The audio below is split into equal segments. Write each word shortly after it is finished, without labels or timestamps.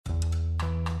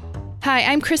Hi,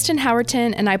 I'm Kristen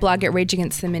Howerton, and I blog at Rage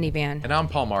Against the Minivan. And I'm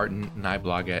Paul Martin, and I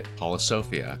blog at Paula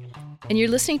Sophia. And you're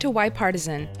listening to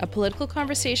WhyPartisan, a political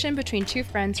conversation between two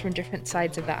friends from different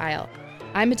sides of the aisle.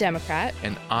 I'm a Democrat.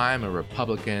 And I'm a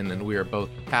Republican, and we are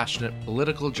both passionate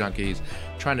political junkies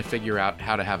trying to figure out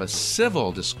how to have a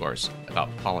civil discourse about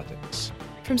politics.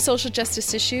 From social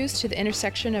justice issues to the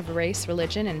intersection of race,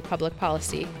 religion, and public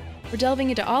policy, we're delving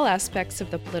into all aspects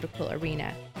of the political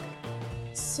arena.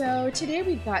 So today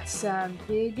we've got some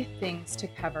big things to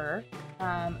cover.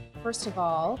 First of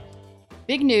all,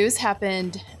 big news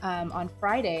happened on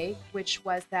Friday, which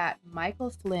was that Michael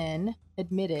Flynn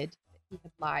admitted that he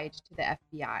had lied to the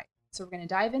FBI. So we're going to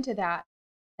dive into that.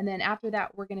 And then after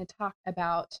that, we're going to talk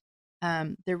about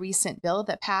the recent bill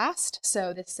that passed.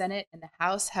 So the Senate and the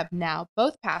House have now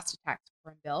both passed a tax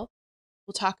reform bill.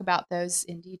 We'll talk about those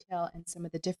in detail and some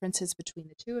of the differences between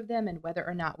the two of them and whether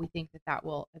or not we think that that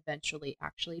will eventually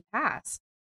actually pass.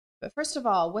 But first of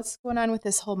all, what's going on with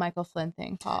this whole Michael Flynn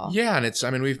thing, Paul? Yeah,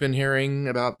 and we've been hearing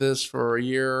about this for a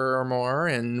year or more,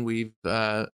 and we've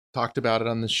talked about it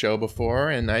on the show before.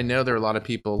 And I know there are a lot of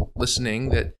people listening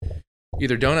that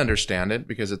either don't understand it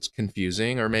because it's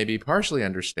confusing or maybe partially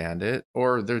understand it,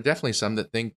 or there are definitely some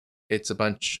that think it's a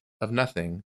bunch of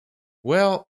nothing.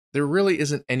 Well, there really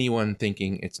isn't anyone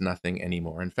thinking it's nothing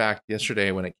anymore. In fact,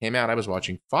 yesterday when it came out, I was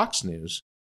watching Fox News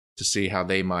to see how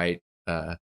they might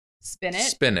spin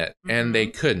it, mm-hmm. And they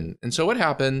couldn't. And so what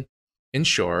happened, in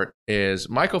short, is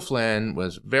Michael Flynn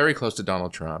was very close to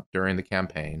Donald Trump during the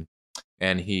campaign,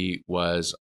 and he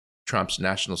was Trump's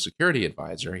national security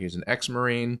advisor. He's an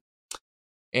ex-Marine,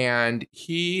 and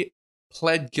he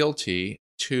pled guilty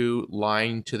to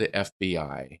lying to the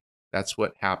FBI. That's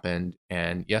what happened.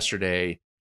 And yesterday,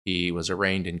 he was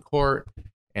arraigned in court.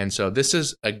 And so this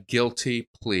is a guilty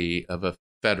plea of a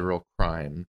federal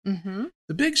crime. Mm-hmm.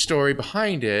 The big story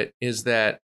behind it is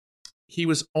that he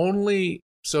was only,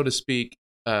 so to speak,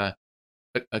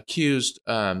 accused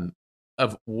of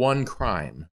one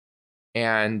crime.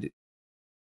 And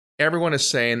everyone is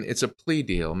saying it's a plea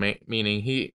deal, meaning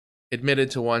he admitted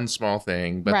to one small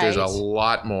thing, but there's a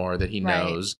lot more that he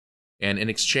knows. And in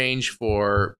exchange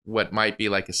for what might be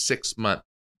like a 6-month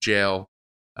jail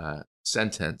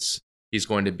sentence, he's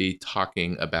going to be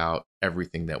talking about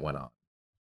everything that went on.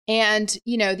 And,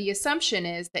 the assumption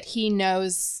is that he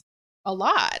knows a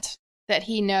lot, that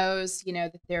he knows,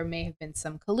 that there may have been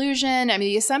some collusion. I mean,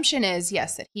 the assumption is,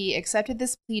 yes, that he accepted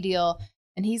this plea deal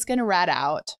and he's going to rat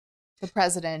out the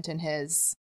president and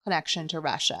his connection to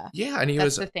Russia. Yeah, and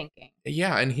That's the thinking.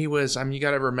 Yeah, and he was, you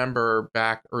got to remember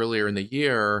back earlier in the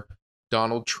year,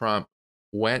 Donald Trump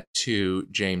went to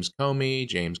James Comey.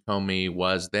 James Comey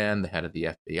was then the head of the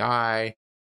FBI,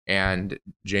 and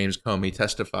James Comey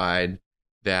testified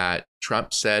that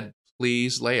Trump said,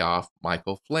 "Please lay off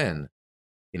Michael Flynn."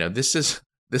 This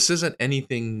isn't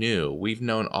anything new. We've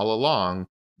known all along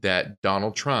that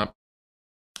Donald Trump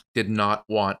did not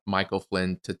want Michael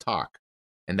Flynn to talk,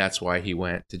 and that's why he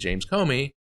went to James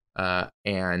Comey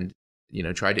and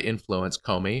tried to influence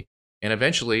Comey, and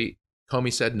eventually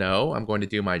Comey said, "No, I'm going to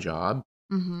do my job."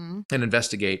 Mm-hmm. And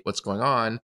investigate what's going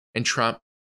on. And Trump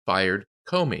fired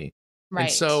Comey. Right. And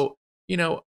so,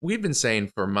 we've been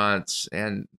saying for months,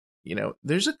 and,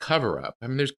 there's a cover up. I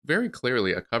mean, there's very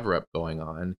clearly a cover up going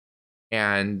on.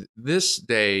 And this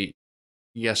day,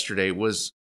 yesterday,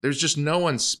 there's just no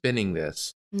one spinning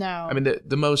this. No. I mean,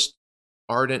 the most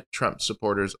ardent Trump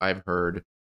supporters I've heard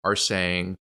are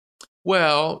saying,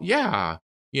 well, yeah,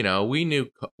 we knew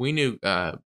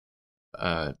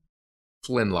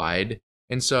Flynn lied.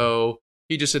 And so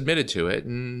he just admitted to it,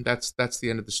 and that's the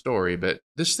end of the story. But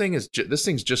this thing's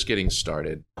just getting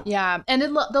started. Yeah, and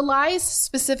the lies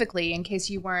specifically, in case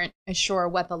you weren't sure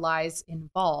what the lies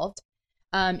involved,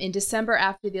 in December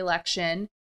after the election,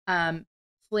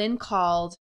 Flynn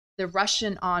called the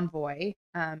Russian envoy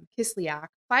Kislyak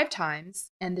 5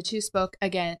 times, and the two spoke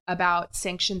again about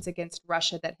sanctions against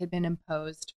Russia that had been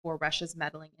imposed for Russia's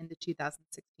meddling in the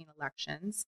 2016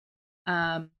 elections.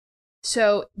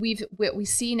 So what we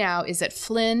see now is that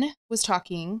Flynn was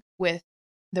talking with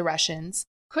the Russians.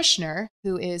 Kushner,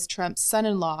 who is Trump's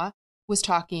son-in-law, was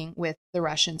talking with the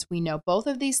Russians. We know both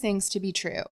of these things to be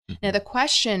true. Mm-hmm. Now, the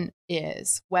question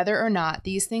is whether or not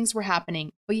these things were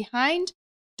happening behind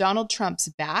Donald Trump's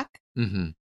back mm-hmm.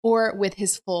 or with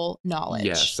his full knowledge.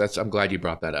 Yes, I'm glad you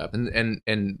brought that up. And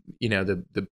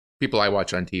the people I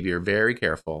watch on TV are very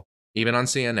careful. Even on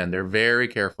CNN, they're very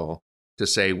careful to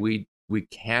say we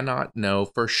cannot know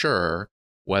for sure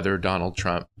whether Donald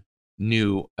Trump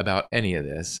knew about any of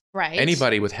this. Right.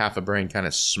 Anybody with half a brain kind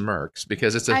of smirks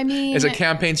because it's a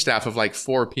campaign staff of like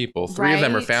 4 people. 3 of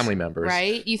them are family members.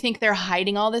 Right. You think they're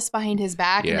hiding all this behind his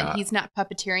back and that he's not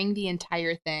puppeteering the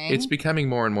entire thing? It's becoming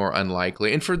more and more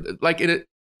unlikely. And for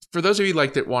those of you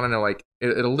like that want to know like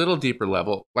at a little deeper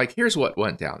level, like here's what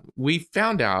went down. We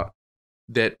found out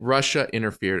that Russia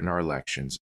interfered in our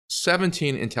elections.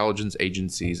 17 intelligence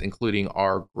agencies, including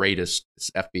our greatest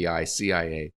FBI,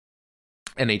 CIA,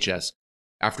 NHS,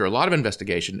 after a lot of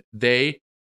investigation, they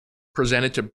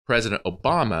presented to President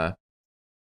Obama,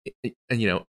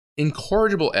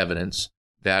 incorrigible evidence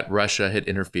that Russia had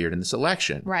interfered in this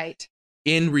election. Right.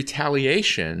 In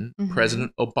retaliation,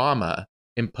 President Obama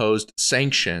imposed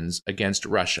sanctions against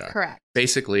Russia. Correct.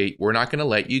 Basically, we're not going to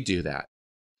let you do that.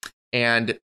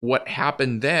 And what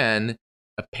happened then,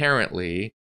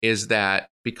 apparently, is that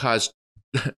because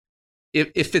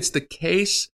if it's the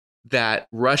case that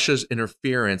Russia's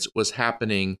interference was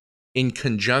happening in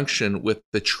conjunction with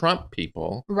the Trump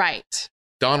people, right?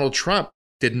 Donald Trump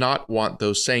did not want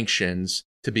those sanctions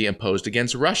to be imposed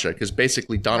against Russia because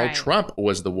basically Donald Trump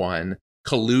was the one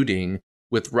colluding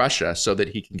with Russia so that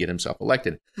he can get himself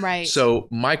elected. Right. So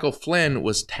Michael Flynn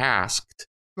was tasked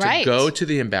to go to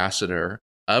the ambassador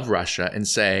of Russia and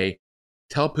say,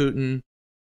 tell Putin,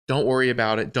 don't worry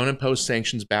about it. Don't impose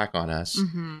sanctions back on us.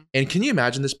 And can you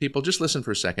imagine this, people? Just listen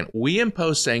for a second. We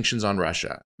imposed sanctions on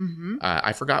Russia.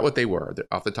 I forgot what they were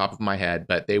off the top of my head,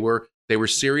 but they were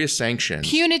serious sanctions.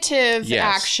 Punitive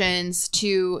actions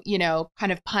to,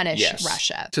 kind of punish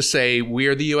Russia. To say, we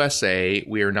are the USA.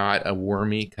 We are not a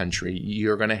wormy country.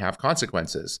 You're going to have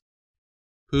consequences.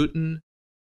 Putin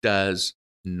does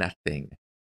nothing.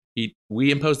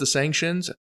 We impose the sanctions,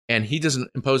 and he doesn't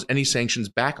impose any sanctions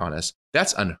back on us.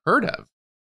 That's unheard of.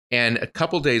 And a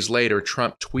couple days later,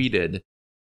 Trump tweeted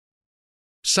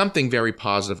something very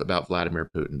positive about Vladimir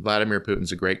Putin. Vladimir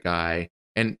Putin's a great guy.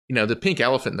 And, the pink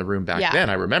elephant in the room back then,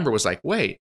 I remember, was like,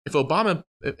 wait, if Obama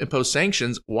imposed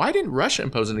sanctions, why didn't Russia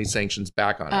impose any sanctions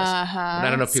back on us? And I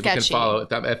don't know if people can follow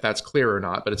if that's clear or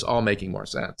not, but it's all making more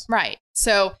sense. Right.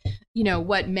 So,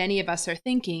 what many of us are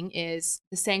thinking is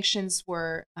the sanctions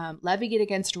were levied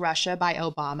against Russia by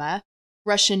Obama.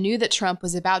 Russia knew that Trump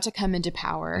was about to come into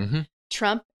power.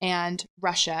 Trump and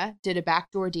Russia did a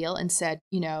backdoor deal and said,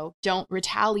 don't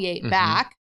retaliate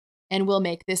back, and we'll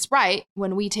make this right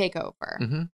when we take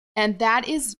over. And that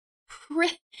is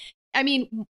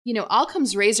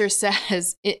Occam's razor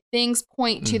says things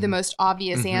point to the most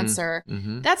obvious answer.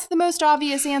 That's the most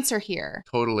obvious answer here.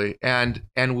 Totally. And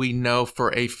we know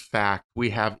for a fact, we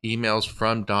have emails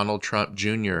from Donald Trump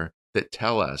Jr. that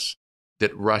tell us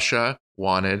that Russia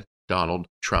wanted Donald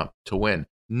Trump to win.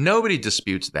 Nobody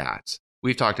disputes that.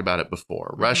 We've talked about it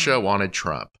before. Russia wanted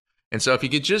Trump. And so if you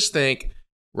could just think,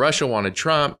 Russia wanted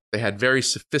Trump, they had very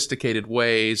sophisticated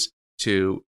ways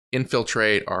to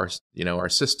infiltrate our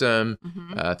system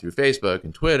through Facebook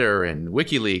and Twitter and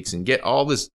WikiLeaks and get all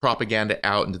this propaganda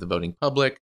out into the voting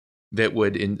public that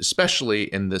would, especially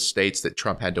in the states that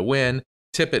Trump had to win,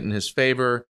 tip it in his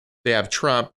favor. They have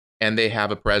Trump, and they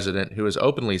have a president who has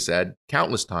openly said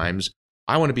countless times,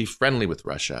 I want to be friendly with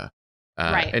Russia.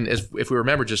 And if we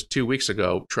remember, just 2 weeks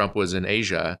ago, Trump was in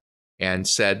Asia and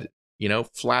said,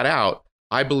 flat out,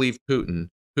 I believe Putin.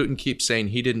 Putin keeps saying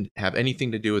he didn't have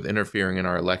anything to do with interfering in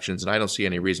our elections, and I don't see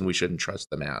any reason we shouldn't trust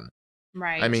the man.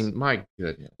 Right. I mean, my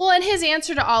goodness. Well, and his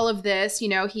answer to all of this,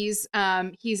 he's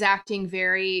acting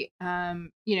very,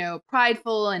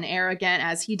 prideful and arrogant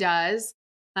as he does.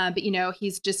 But,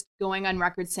 he's just going on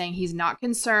record saying he's not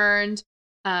concerned.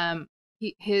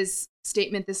 His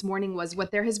statement this morning was,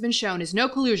 what there has been shown is no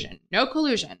collusion. No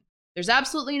collusion. There's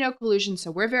absolutely no collusion. So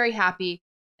we're very happy.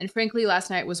 And frankly, last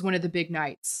night was one of the big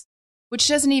nights, which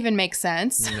doesn't even make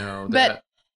sense. No, but,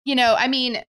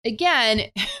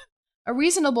 again, a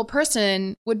reasonable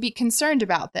person would be concerned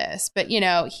about this. But,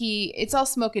 it's all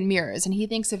smoke and mirrors. And he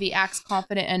thinks if he acts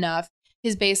confident enough,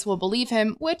 his base will believe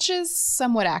him, which is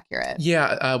somewhat accurate.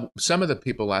 Yeah. Some of the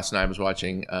people last night I was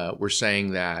watching were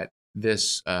saying that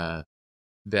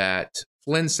that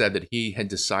Flynn said that he had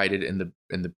decided in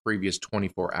the previous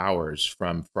 24 hours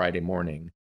from Friday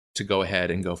morning to go ahead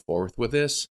and go forth with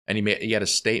this. And he had a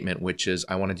statement, which is,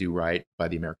 I want to do right by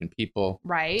the American people.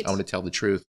 Right. I want to tell the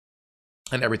truth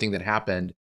and everything that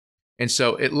happened. And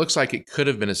so it looks like it could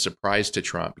have been a surprise to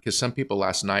Trump, because some people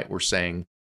last night were saying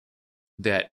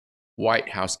that White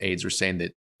House aides were saying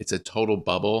that it's a total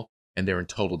bubble and they're in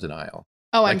total denial.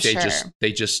 Oh, like I'm sure.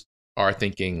 They just are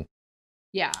thinking,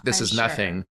 this is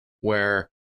nothing. Where,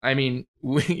 I mean,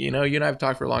 you and I have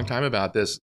talked for a long time about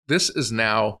this. This is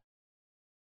now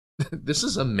this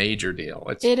is a major deal.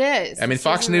 It is. I mean,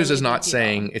 Fox News is not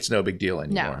saying it's no big deal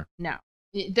anymore. No.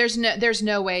 There's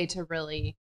no way to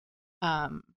really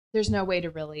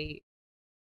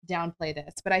downplay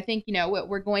this. But I think, what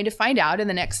we're going to find out in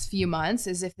the next few months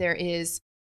is if there is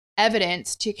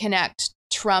evidence to connect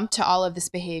Trump to all of this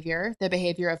behavior, the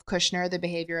behavior of Kushner, the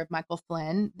behavior of Michael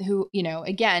Flynn, who,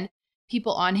 again,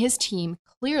 people on his team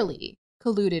clearly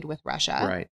colluded with Russia.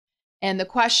 Right. And the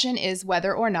question is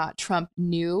whether or not Trump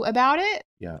knew about it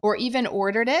or even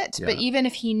ordered it. Yeah. But even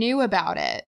if he knew about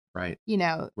it, right.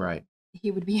 Right.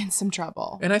 He would be in some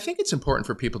trouble. And I think it's important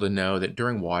for people to know that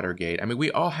during Watergate, I mean,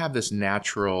 we all have this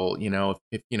natural,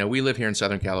 if we live here in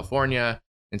Southern California.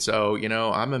 And so,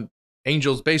 I'm an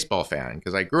Angels baseball fan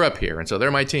because I grew up here. And so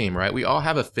they're my team, right? We all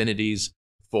have affinities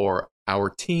for our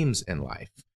teams in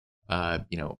life,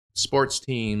 sports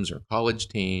teams or college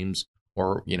teams,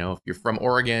 or, if you're from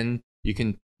Oregon, you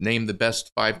can name the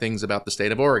best 5 things about the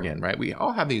state of Oregon, right? We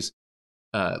all have these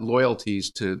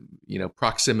loyalties to,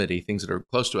 proximity, things that are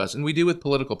close to us. And we do with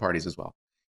political parties as well.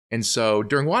 And so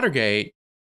during Watergate,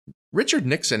 Richard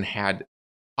Nixon had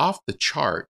off the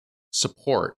chart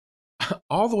support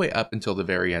all the way up until the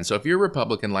very end. So if you're a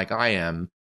Republican like I am,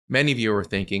 many of you are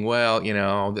thinking, well,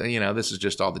 this is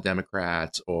just all the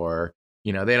Democrats, or,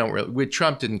 they don't really,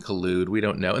 Trump didn't collude. We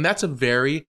don't know. And that's a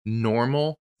very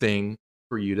normal thing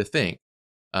for you to think,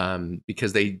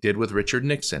 because they did with Richard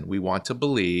Nixon. We want to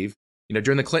believe,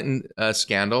 during the Clinton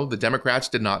scandal, the Democrats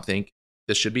did not think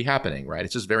this should be happening, right?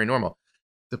 It's just very normal.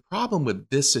 The problem with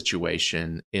this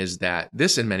situation is that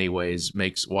this, in many ways,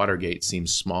 makes Watergate seem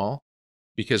small,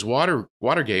 because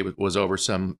Watergate was over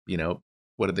some,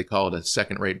 what did they call it, a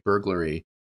second-rate burglary.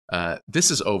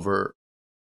 This is over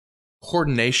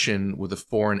coordination with a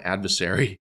foreign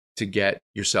adversary to get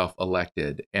yourself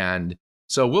elected. And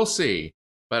so we'll see.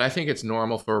 But I think it's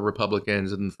normal for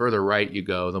Republicans, and the further right you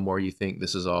go, the more you think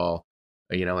this is all,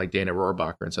 like Dana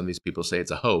Rohrabacher and some of these people say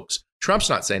it's a hoax. Trump's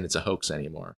not saying it's a hoax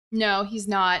anymore. No, he's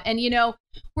not. And,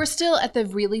 we're still at the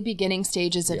really beginning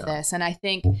stages of this. And I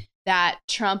think that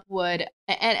Trump would,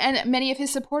 and many of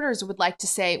his supporters would like to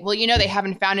say, well, they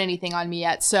haven't found anything on me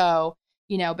yet. So,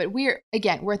 but we're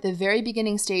at the very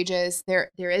beginning stages. There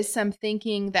is some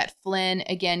thinking that Flynn,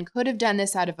 again, could have done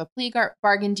this out of a plea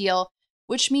bargain deal,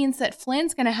 which means that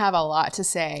Flynn's going to have a lot to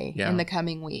say in the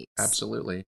coming weeks.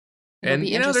 Absolutely. And,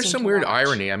 there's some weird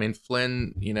irony. I mean,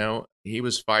 Flynn, he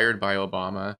was fired by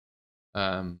Obama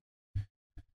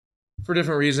for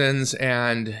different reasons.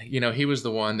 And, he was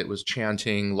the one that was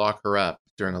chanting, lock her up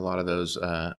during a lot of those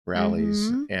rallies.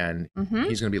 Mm-hmm. And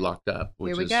he's going to be locked up.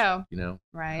 Which Here we go.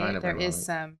 Right. Kind of there ironic. Is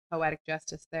some poetic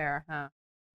justice there, huh?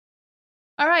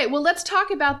 All right. Well, let's talk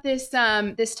about this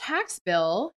this tax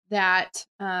bill that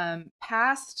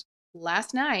passed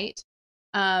last night.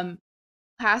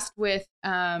 Passed with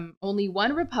only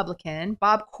one Republican,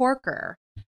 Bob Corker,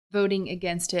 voting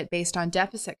against it based on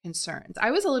deficit concerns. I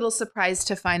was a little surprised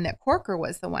to find that Corker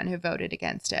was the one who voted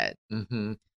against it.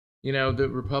 Mm-hmm. The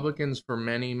Republicans for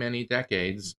many, many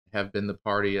decades have been the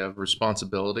party of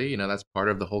responsibility. That's part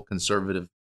of the whole conservative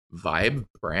vibe,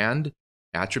 brand,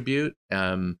 attribute.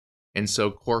 And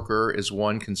so Corker is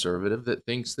one conservative that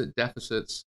thinks that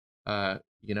deficits,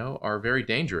 are very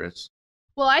dangerous.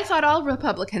 Well, I thought all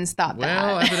Republicans thought that.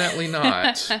 Well, evidently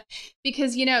not.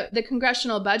 Because, the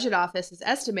Congressional Budget Office is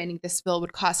estimating this bill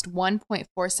would cost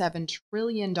 $1.47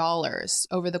 trillion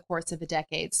over the course of a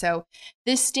decade. So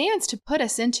this stands to put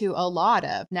us into a lot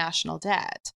of national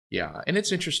debt. Yeah. And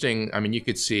it's interesting. I mean, you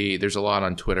could see there's a lot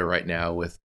on Twitter right now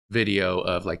with video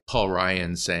of like Paul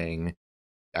Ryan saying,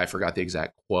 I forgot the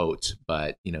exact quote,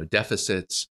 but,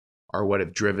 deficits are what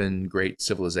have driven great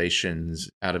civilizations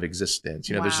out of existence.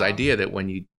 There's this idea that when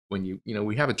you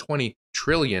we have a 20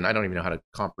 trillion, I don't even know how to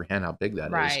comprehend how big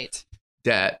that is,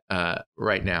 debt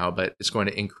right now, but it's going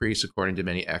to increase, according to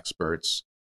many experts,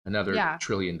 another $1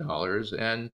 trillion.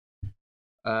 And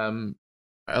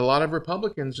a lot of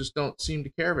Republicans just don't seem to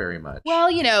care very much.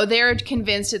 Well, they're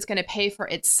convinced it's going to pay for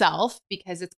itself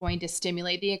because it's going to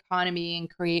stimulate the economy and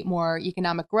create more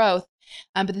economic growth.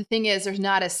 But the thing is, there's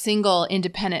not a single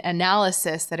independent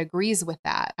analysis that agrees with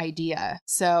that idea.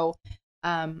 So,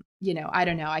 I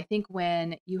don't know. I think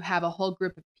when you have a whole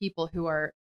group of people who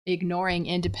are ignoring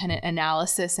independent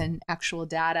analysis and actual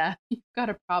data, you've got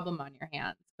a problem on your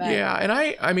hands. But yeah. And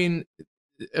I mean,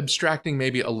 abstracting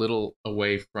maybe a little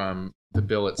away from the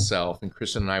bill itself, and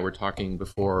Kristen and I were talking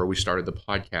before we started the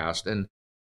podcast, and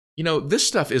this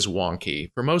stuff is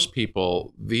wonky. For most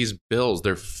people, these bills,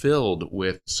 they're filled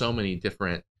with so many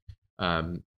different I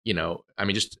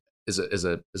mean, just as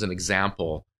an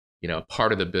example,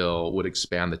 part of the bill would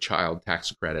expand the child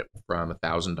tax credit from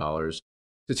 $1,000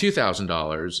 to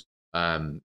 $2,000,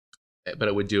 but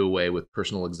it would do away with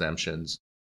personal exemptions.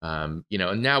 And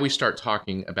now we start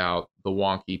talking about the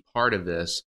wonky part of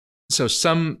this. So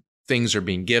some things are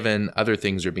being given, other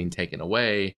things are being taken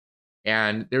away.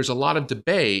 And there's a lot of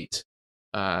debate.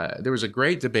 There was a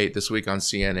great debate this week on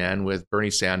CNN with Bernie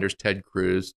Sanders, Ted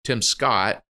Cruz, Tim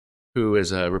Scott, who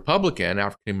is a Republican,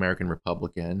 African-American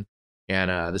Republican,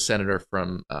 and the senator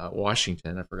from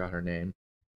Washington, I forgot her name.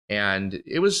 And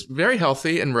it was very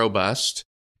healthy and robust.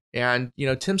 And,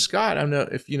 Tim Scott, I don't know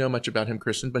if you know much about him,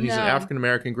 Kristen, but he's an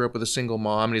African-American, grew up with a single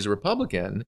mom, and he's a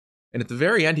Republican. And at the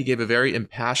very end, he gave a very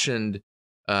impassioned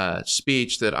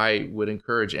speech that I would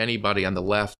encourage anybody on the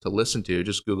left to listen to.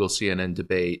 Just Google CNN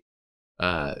debate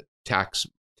tax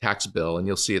bill, and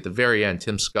you'll see at the very end,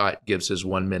 Tim Scott gives his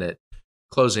 1-minute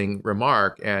closing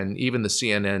remark, and even the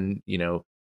CNN,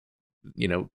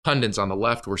 pundits on the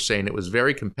left were saying it was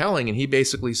very compelling. And he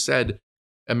basically said,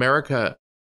 America,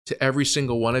 to every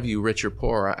single one of you, rich or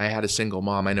poor, I had a single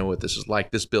mom. I know what this is like.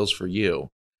 This bill's for you.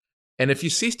 And if you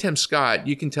see Tim Scott,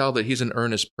 you can tell that he's an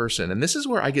earnest person. And this is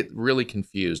where I get really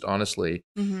confused, honestly,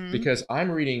 because I'm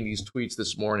reading these tweets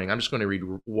this morning. I'm just going to read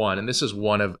one. And this is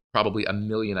one of probably a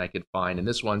million I could find. And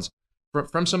this one's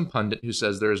from some pundit who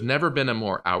says there has never been a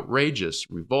more outrageous,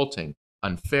 revolting,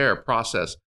 unfair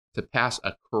process to pass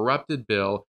a corrupted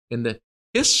bill in the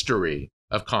history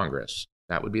of Congress.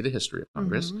 That would be the history of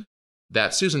Congress.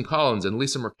 That Susan Collins and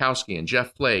Lisa Murkowski and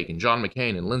Jeff Flake and John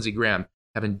McCain and Lindsey Graham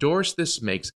have endorsed this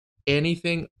makes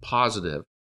anything positive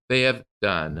they have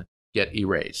done get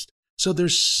erased. So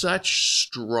there's such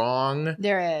strong...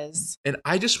 There is. And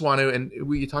I just want to, and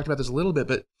we talked about this a little bit,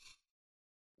 but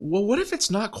well, what if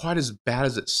it's not quite as bad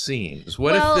as it seems?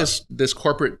 What if this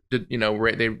corporate,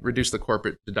 they reduced the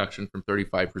corporate deduction from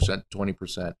 35% to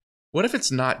 20%? What if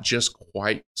it's not just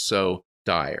quite so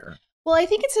dire? Well, I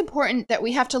think it's important that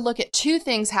we have to look at two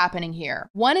things happening here.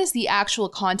 One is the actual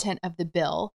content of the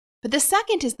bill, but the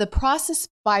second is the process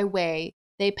by way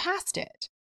they passed it.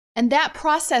 And that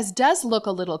process does look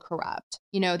a little corrupt.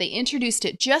 They introduced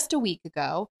it just a week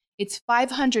ago. It's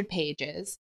 500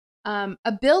 pages.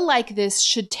 A bill like this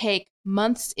should take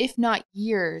months, if not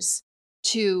years,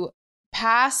 to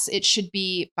pass. It should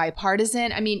be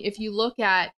bipartisan. I mean, if you look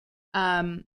at,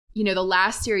 the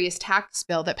last serious tax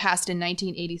bill that passed in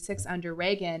 1986 under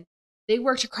Reagan, they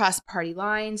worked across party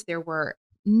lines. There were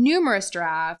numerous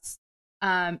drafts.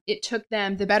 It took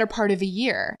them the better part of a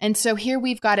year. And so here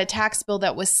we've got a tax bill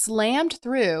that was slammed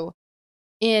through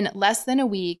in less than a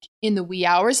week in the wee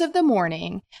hours of the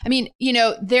morning. I mean,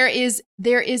 there is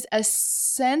a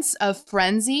sense of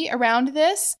frenzy around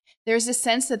this. There's a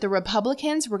sense that the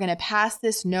Republicans were going to pass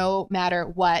this no matter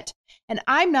what. And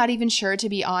I'm not even sure, to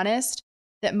be honest,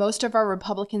 that most of our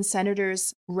Republican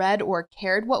senators read or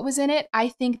cared what was in it. I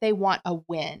think they want a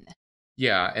win.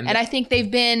 Yeah. And I think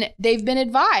they've been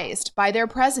advised by their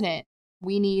president,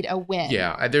 we need a win.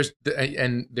 Yeah, there's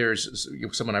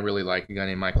someone I really like, a guy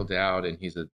named Michael Dowd, and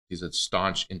he's a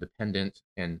staunch independent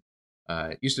and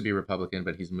used to be Republican,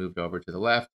 but he's moved over to the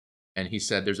left. And he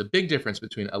said there's a big difference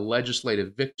between a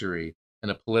legislative victory and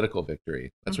a political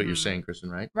victory. That's what you're saying, Kristen,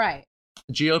 right? Right.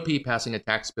 GOP passing a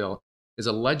tax bill is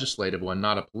a legislative one,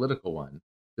 not a political one.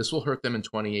 This will hurt them in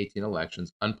 2018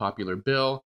 elections. Unpopular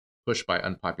bill, pushed by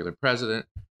unpopular president,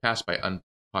 passed by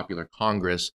unpopular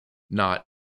Congress, not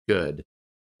good.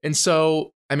 And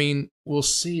so, I mean, we'll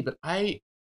see. But I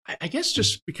guess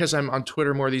just because I'm on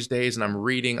Twitter more these days and I'm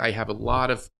reading, I have a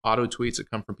lot of auto tweets that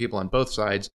come from people on both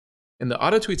sides. And the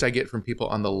auto tweets I get from people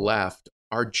on the left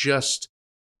are just,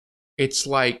 it's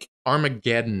like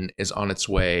Armageddon is on its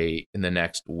way in the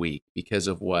next week because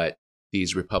of what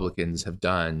these Republicans have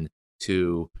done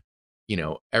to,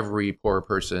 every poor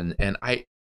person. And I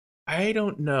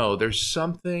don't know. There's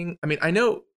something, I mean, I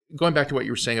know, going back to what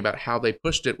you were saying about how they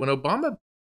pushed it, when Obama,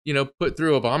 put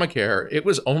through Obamacare, it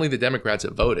was only the Democrats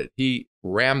that voted. He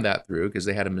rammed that through because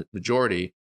they had a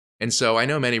majority. And so I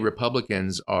know many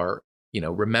Republicans are,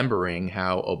 remembering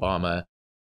how Obama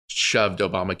shoved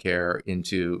Obamacare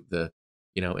into the,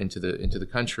 into the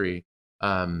country.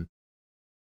 Wow.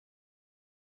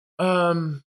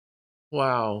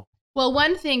 Well,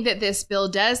 one thing that this bill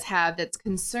does have that's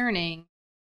concerning,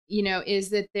 is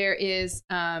that there is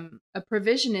a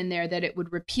provision in there that it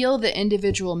would repeal the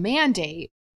individual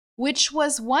mandate, which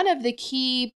was one of the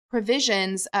key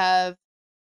provisions of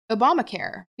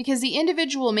Obamacare, because the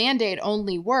individual mandate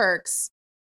only works,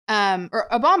 or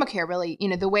Obamacare really,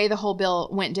 the way the whole bill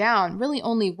went down really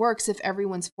only works if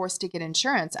everyone's forced to get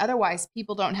insurance. Otherwise,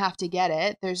 people don't have to get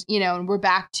it. There's, and we're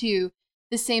back to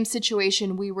the same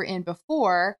situation we were in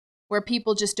before, where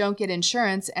people just don't get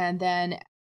insurance, and then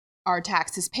our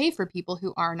taxes pay for people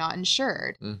who are not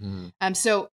insured. Mm-hmm.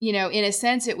 So, in a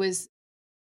sense, it was,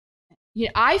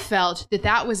 I felt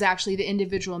that was actually the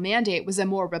individual mandate was a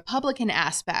more Republican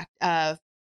aspect of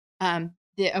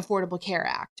the Affordable Care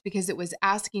Act, because it was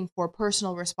asking for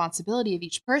personal responsibility of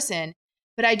each person.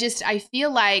 But I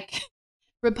feel like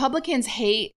Republicans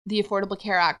hate the Affordable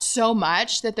Care Act so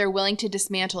much that they're willing to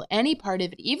dismantle any part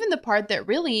of it, even the part that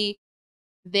really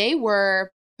they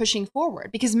were pushing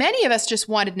forward, because many of us just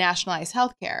wanted nationalized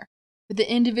health care. But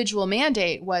the individual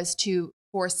mandate was to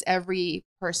force every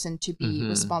person to be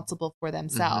responsible for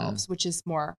themselves, which is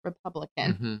more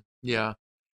Republican. Yeah.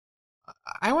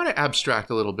 I want to abstract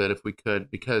a little bit if we could,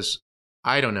 because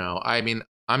I don't know. I mean,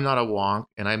 I'm not a wonk,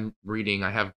 and I'm reading.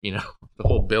 I have, the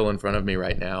whole bill in front of me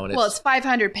right now. And it's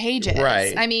 500 pages.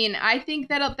 Right. I mean, I think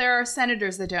that there are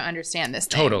senators that don't understand this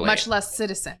thing, totally, much less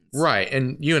citizens. Right.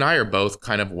 And you and I are both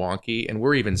kind of wonky, and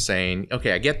we're even saying,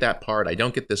 okay, I get that part. I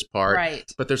don't get this part. Right.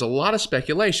 But there's a lot of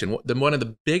speculation. One of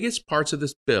the biggest parts of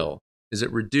this bill is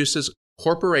it reduces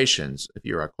corporations. If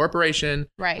you're a corporation,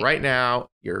 right now,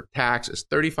 your tax is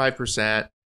 35%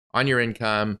 on your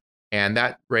income, and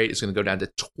that rate is going to go down to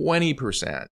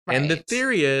 20%. Right. And the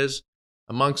theory is,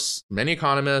 amongst many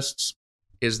economists,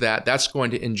 is that that's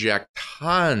going to inject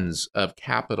tons of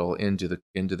capital into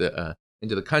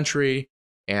the country,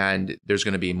 and there's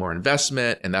going to be more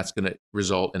investment, and that's going to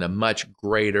result in a much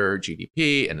greater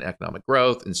GDP and economic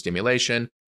growth and stimulation.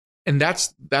 And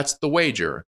that's the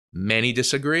wager. Many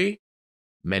disagree,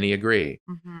 many agree.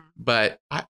 But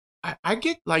I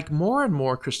get like more and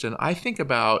more, Kristen, I think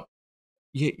about,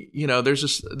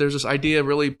 there's this idea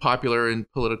really popular in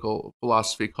political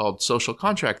philosophy called social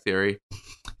contract theory.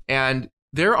 And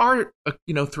there are,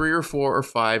 3 or 4 or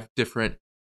 5 different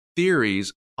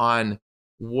theories on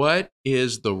what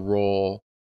is the role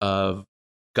of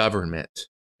government.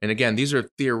 And again, these are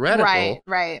theoretical,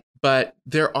 right. But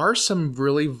there are some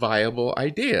really viable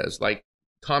ideas. Like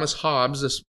Thomas Hobbes,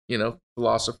 this,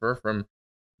 philosopher from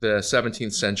the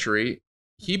 17th century,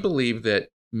 he believed that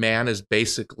man is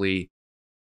basically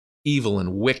evil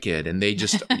and wicked, and they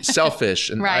just selfish.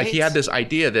 And he had this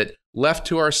idea that left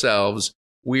to ourselves,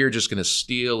 we're just going to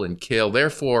steal and kill.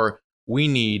 Therefore, we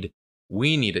need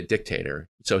a dictator.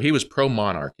 So he was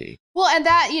pro-monarchy. Well, and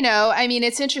that,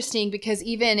 it's interesting because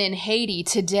even in Haiti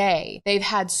today, they've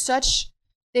had so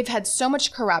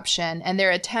much corruption, and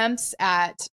their attempts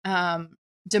at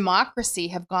democracy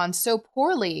have gone so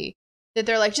poorly that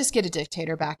they're like, just get a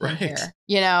dictator back in here.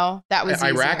 That was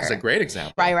Iraq easier. is a great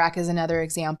example. Iraq is another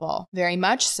example, very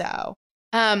much so.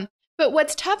 But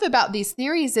what's tough about these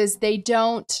theories is they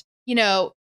don't,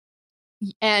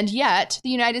 and yet the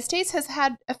United States has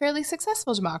had a fairly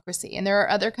successful democracy, and there are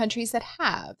other countries that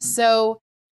have. So,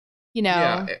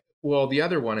 Yeah. Well, the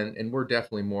other one, and we're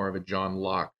definitely more of a John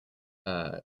Locke.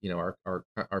 Our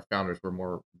founders were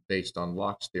more based on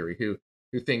Locke's theory, who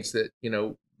thinks that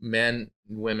men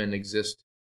and women exist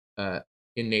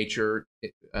in nature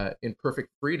in perfect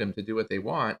freedom to do what they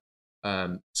want.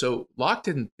 So Locke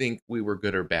didn't think we were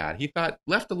good or bad. He thought,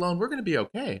 left alone, we're going to be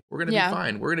okay. We're going to be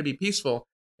fine. We're going to be peaceful.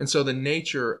 And so the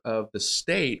nature of the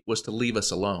state was to leave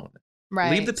us alone.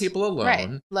 Right. Leave the people alone. Right.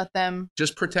 Let them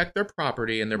just protect their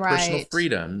property and their personal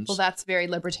freedoms. Well, that's very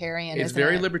libertarian. It's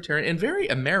very libertarian and very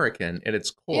American at its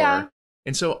core. Yeah.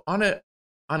 And so on a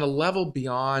level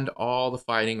beyond all the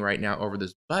fighting right now over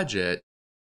this budget,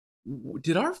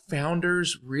 did our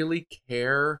founders really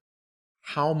care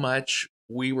how much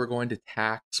we were going to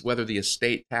tax, whether the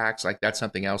estate tax, like that's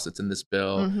something else that's in this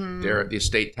bill, the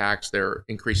estate tax, they're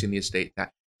increasing the estate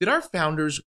tax. Did our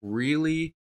founders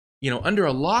really, under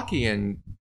a Lockean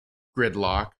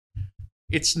gridlock,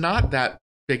 it's not that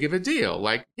big of a deal.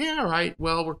 Like, yeah, all right,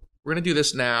 well, we're going to do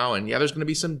this now, and there's going to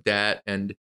be some debt,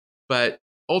 but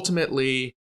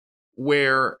ultimately,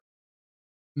 where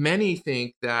many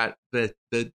think that the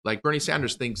like Bernie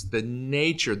Sanders thinks the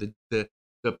nature, the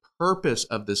purpose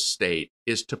of the state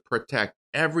is to protect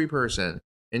every person,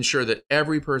 ensure that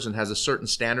every person has a certain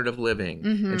standard of living,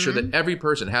 ensure that every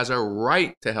person has a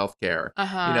right to health care.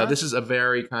 This is a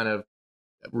very kind of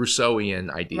Rousseauian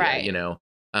idea,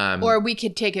 right. Or we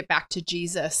could take it back to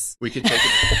Jesus. We could take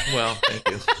it. Well, thank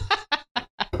you.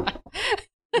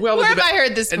 Well, where have I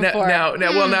heard this before?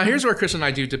 Now, here's where Chris and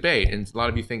I do debate, and a lot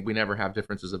of you think we never have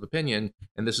differences of opinion,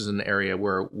 and this is an area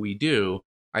where we do.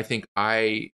 I think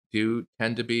I do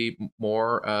tend to be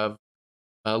more of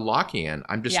a Lockean.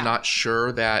 I'm just not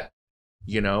sure that,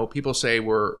 people say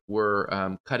we're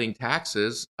cutting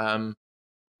taxes.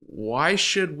 Why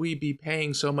should we be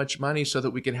paying so much money so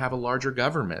that we can have a larger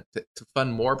government to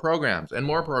fund more programs and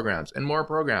more programs and more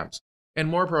programs and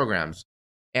more programs?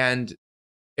 And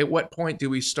at what point do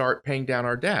we start paying down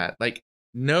our debt? Like,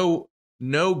 no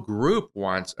group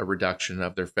wants a reduction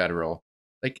of their federal,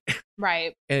 like,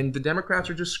 right. and the Democrats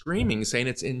are just screaming, saying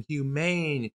it's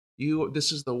inhumane.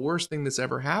 This is the worst thing that's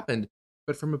ever happened.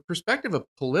 But from a perspective of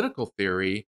political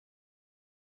theory,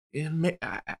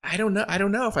 I don't know. I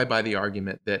don't know if I buy the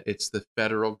argument that it's the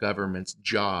federal government's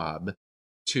job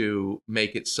to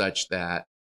make it such that,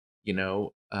 you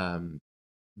know,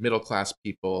 middle class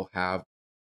people have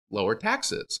lower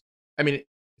taxes. I mean,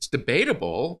 it's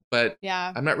debatable, but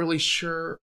Yeah. I'm not really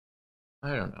sure.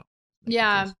 I don't know.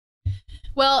 Yeah.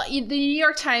 Well, the New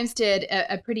York Times did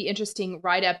a pretty interesting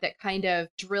write-up that kind of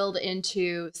drilled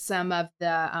into some of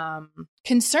the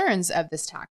concerns of this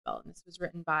tax bill. And this was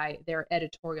written by their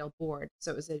editorial board,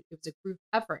 so it was a group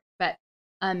effort. But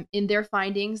in their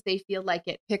findings, they feel like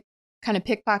it kind of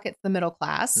pickpockets the middle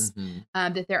class.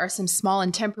 That there are some small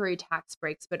and temporary tax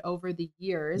breaks, but over the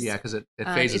years, because it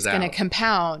phases out. It's going to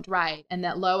compound, right? And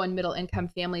that low and middle income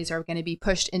families are going to be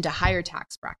pushed into higher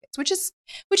tax brackets, which is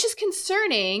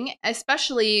concerning,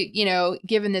 especially, you know,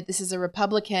 given that this is a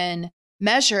Republican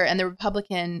measure and the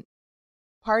Republican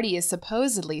Party is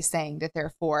supposedly saying that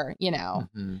they're for, you know,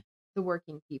 the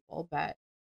working people, but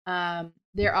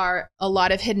there are a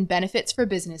lot of hidden benefits for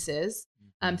businesses.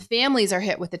 Families are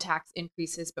hit with the tax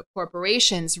increases, but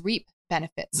corporations reap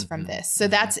benefits from this. So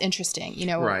that's interesting. You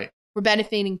know, right. We're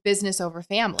benefiting business over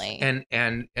family.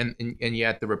 And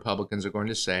yet the Republicans are going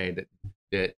to say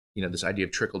that you know, this idea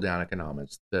of trickle down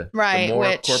economics. The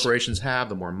more corporations have,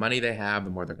 the more money they have, the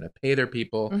more they're going to pay their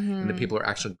people, and the people are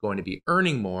actually going to be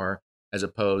earning more as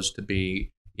opposed to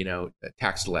be, you know,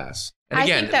 taxed less. And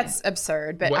again, I think that's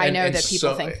absurd, but I know that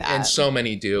people think that. And so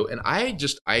many do. And I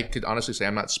could honestly say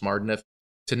I'm not smart enough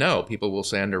to know. People will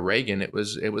say under Reagan it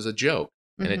was a joke,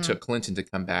 and it took Clinton to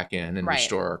come back in and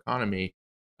restore our economy.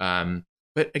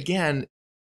 But again,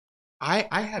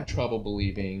 I have trouble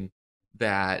believing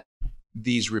that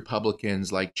these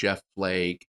Republicans like Jeff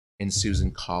Flake and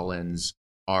Susan Collins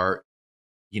are,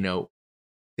 you know,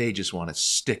 they just want to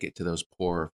stick it to those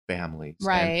poor families.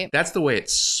 Right. And that's the way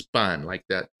it's spun, like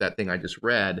that thing I just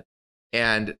read.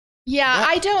 And yeah,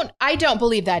 I don't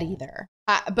believe that either.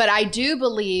 But I do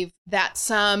believe that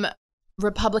some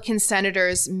Republican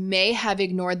senators may have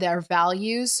ignored their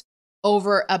values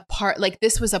over a part. Like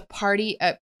this was a party,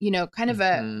 you know, kind of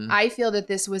I feel that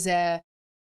this was a,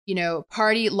 you know,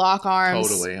 party, lock arms.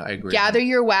 Totally, I agree. Gather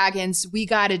your wagons. We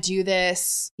got to do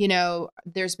this. You know,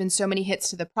 there's been so many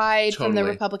hits to the pride from the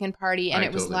Republican Party, and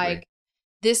it was like,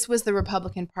 this was the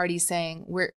Republican Party saying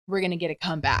we're going to get a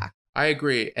comeback. I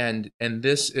agree. And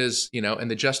this is, you know, and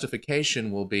the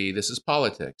justification will be, this is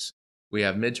politics. We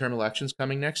have midterm elections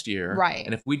coming next year. Right.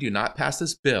 And if we do not pass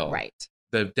this bill, right,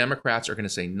 the Democrats are going to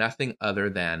say nothing other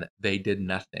than they did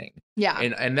nothing. Yeah.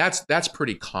 And that's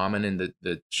pretty common in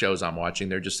the shows I'm watching.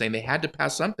 They're just saying they had to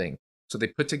pass something. So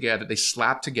they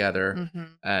slapped together,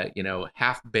 you know,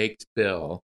 half-baked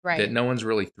bill that no one's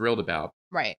really thrilled about.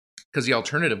 Right. Because the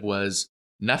alternative was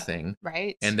nothing.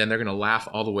 Right. And then they're going to laugh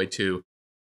all the way to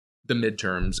the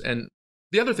midterms. And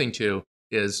the other thing too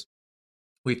is,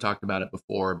 we've talked about it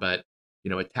before, but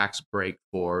you know, a tax break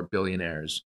for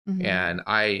billionaires. And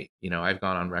I've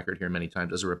gone on record here many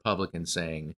times as a Republican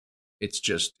saying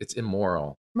it's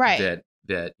immoral. Right.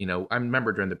 That you know, I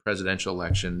remember during the presidential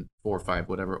election 4 or 5,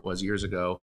 whatever it was, years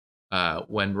ago,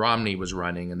 when Romney was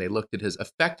running, and they looked at his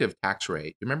effective tax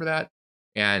rate. You remember that?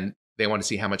 And they wanted to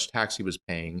see how much tax he was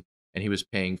paying, and he was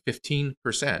paying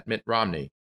 15%. Mitt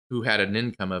Romney, who had an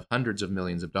income of hundreds of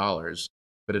millions of dollars,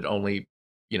 but it only,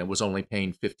 you know, was only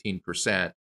paying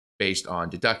 15% based on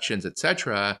deductions,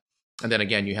 etc. And then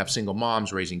again, you have single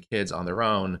moms raising kids on their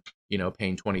own, you know,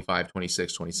 paying 25,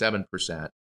 26, 27%.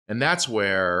 And that's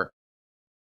where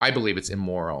I believe it's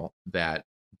immoral that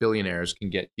billionaires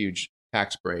can get huge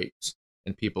tax breaks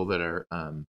and people that are,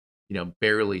 you know,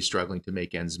 barely struggling to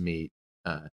make ends meet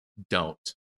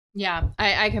don't. Yeah,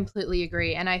 I completely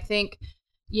agree. And I think,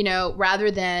 you know, rather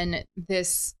than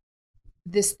this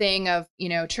thing of, you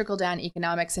know, trickle down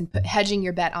economics and hedging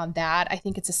your bet on that, I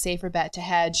think it's a safer bet to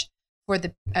hedge for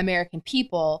the American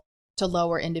people to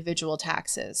lower individual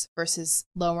taxes versus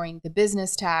lowering the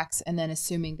business tax and then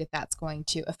assuming that that's going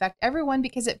to affect everyone,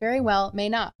 because it very well may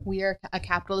not. We are a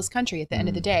capitalist country at the end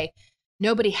of the day.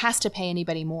 Nobody has to pay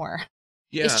anybody more.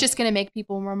 Yeah. It's just going to make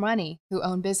people more money who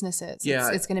own businesses.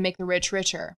 Yeah. It's going to make the rich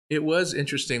richer. It was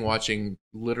interesting watching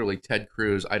literally Ted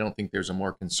Cruz. I don't think there's a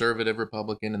more conservative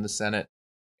Republican in the Senate,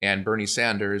 and Bernie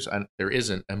Sanders. There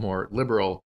isn't a more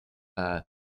liberal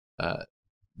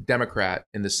Democrat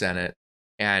in the Senate.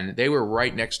 And they were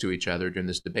right next to each other during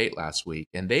this debate last week,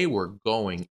 and they were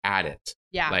going at it.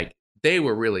 Yeah. Like, they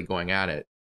were really going at it.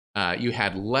 You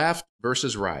had left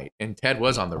versus right, and Ted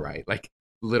was on the right, like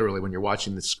literally when you're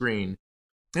watching the screen.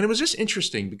 And it was just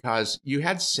interesting because you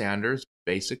had Sanders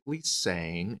basically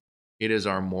saying it is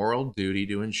our moral duty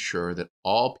to ensure that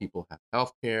all people have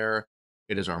health care.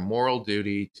 It is our moral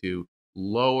duty to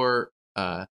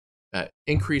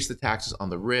increase the taxes on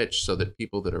the rich so that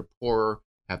people that are poor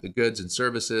have the goods and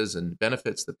services and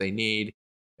benefits that they need.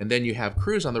 And then you have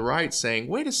Cruz on the right saying,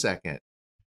 wait a second,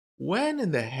 when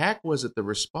in the heck was it the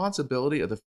responsibility of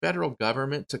the federal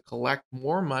government to collect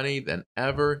more money than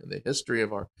ever in the history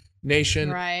of our nation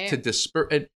to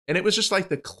disperse? And it was just like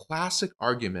the classic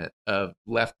argument of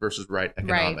left versus right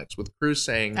economics, with Cruz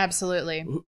saying, absolutely,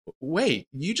 wait,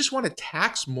 you just want to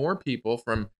tax more people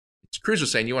from, Cruz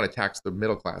was saying you want to tax the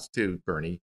middle class too,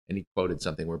 Bernie. And he quoted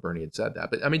something where Bernie had said that.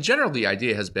 But I mean, generally the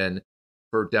idea has been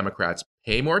for Democrats,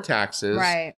 pay more taxes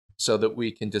so that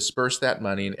we can disperse that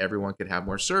money and everyone can have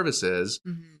more services.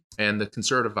 Mm-hmm. And the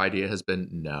conservative idea has been,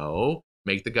 no,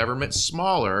 make the government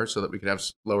smaller so that we can have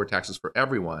lower taxes for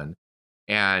everyone.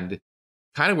 And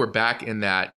kind of we're back in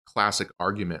that classic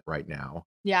argument right now.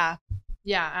 Yeah.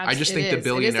 Yeah. I just think the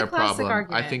billionaire problem,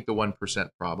 I think the 1%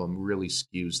 problem really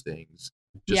skews things.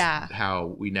 Just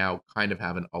how we now kind of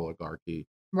have an oligarchy.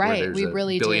 Right. We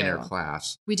really do. Billionaire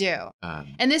class. We do.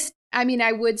 And this, I mean,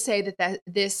 I would say that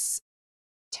this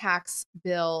tax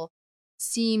bill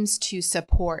seems to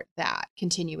support that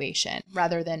continuation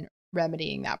rather than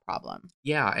remedying that problem.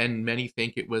 Yeah. And many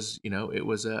think it was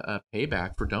a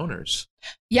payback for donors.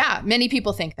 Yeah. Many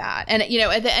people think that. And,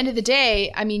 at the end of the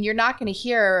day, I mean, you're not going to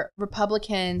hear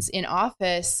Republicans in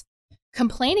office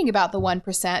complaining about the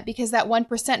 1% because that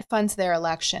 1% funds their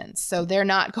elections. So they're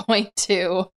not going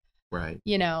to,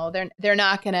 they're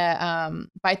not going to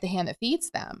bite the hand that feeds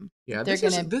them. Yeah,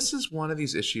 this is one of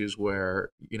these issues where,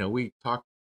 we talk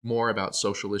more about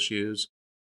social issues.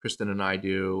 Kristen and I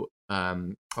do,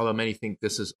 although many think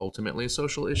this is ultimately a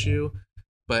social issue.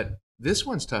 But this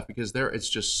one's tough because it's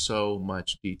just so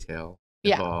much detail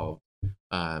involved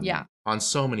on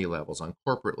so many levels, on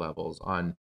corporate levels,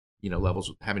 on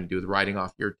levels having to do with writing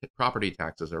off your property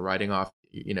taxes or writing off,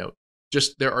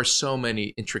 just there are so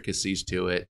many intricacies to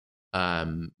it.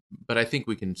 But I think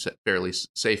we can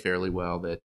say fairly well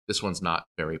that this one's not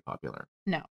very popular.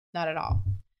 No, not at all.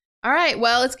 All right.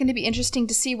 Well, it's going to be interesting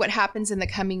to see what happens in the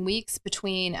coming weeks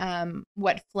between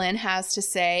what Flynn has to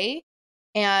say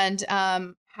and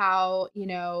how,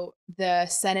 the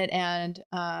Senate and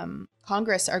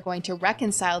Congress are going to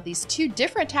reconcile these two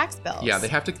different tax bills. Yeah, they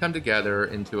have to come together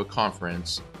into a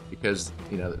conference because,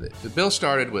 the bill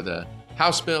started with a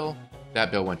House bill. That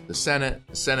bill went to the Senate.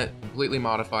 The Senate completely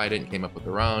modified it and came up with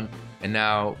their own. And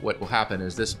now what will happen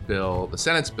is this bill, the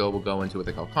Senate's bill, will go into what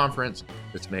they call conference.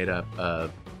 It's made up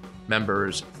of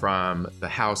members from the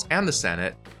House and the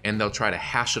Senate, and they'll try to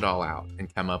hash it all out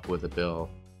and come up with a bill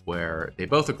where they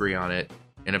both agree on it.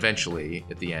 And eventually,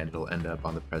 at the end, it'll end up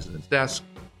on the president's desk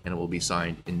and it will be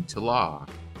signed into law.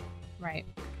 Right.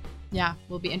 Yeah,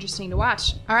 will be interesting to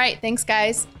watch. All right. Thanks,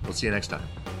 guys. We'll see you next time.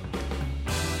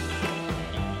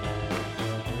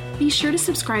 Be sure to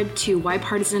subscribe to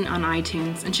WhyPartisan on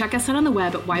iTunes and check us out on the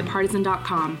web at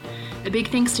whypartisan.com. A big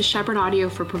thanks to Shepherd Audio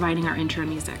for providing our intro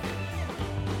music.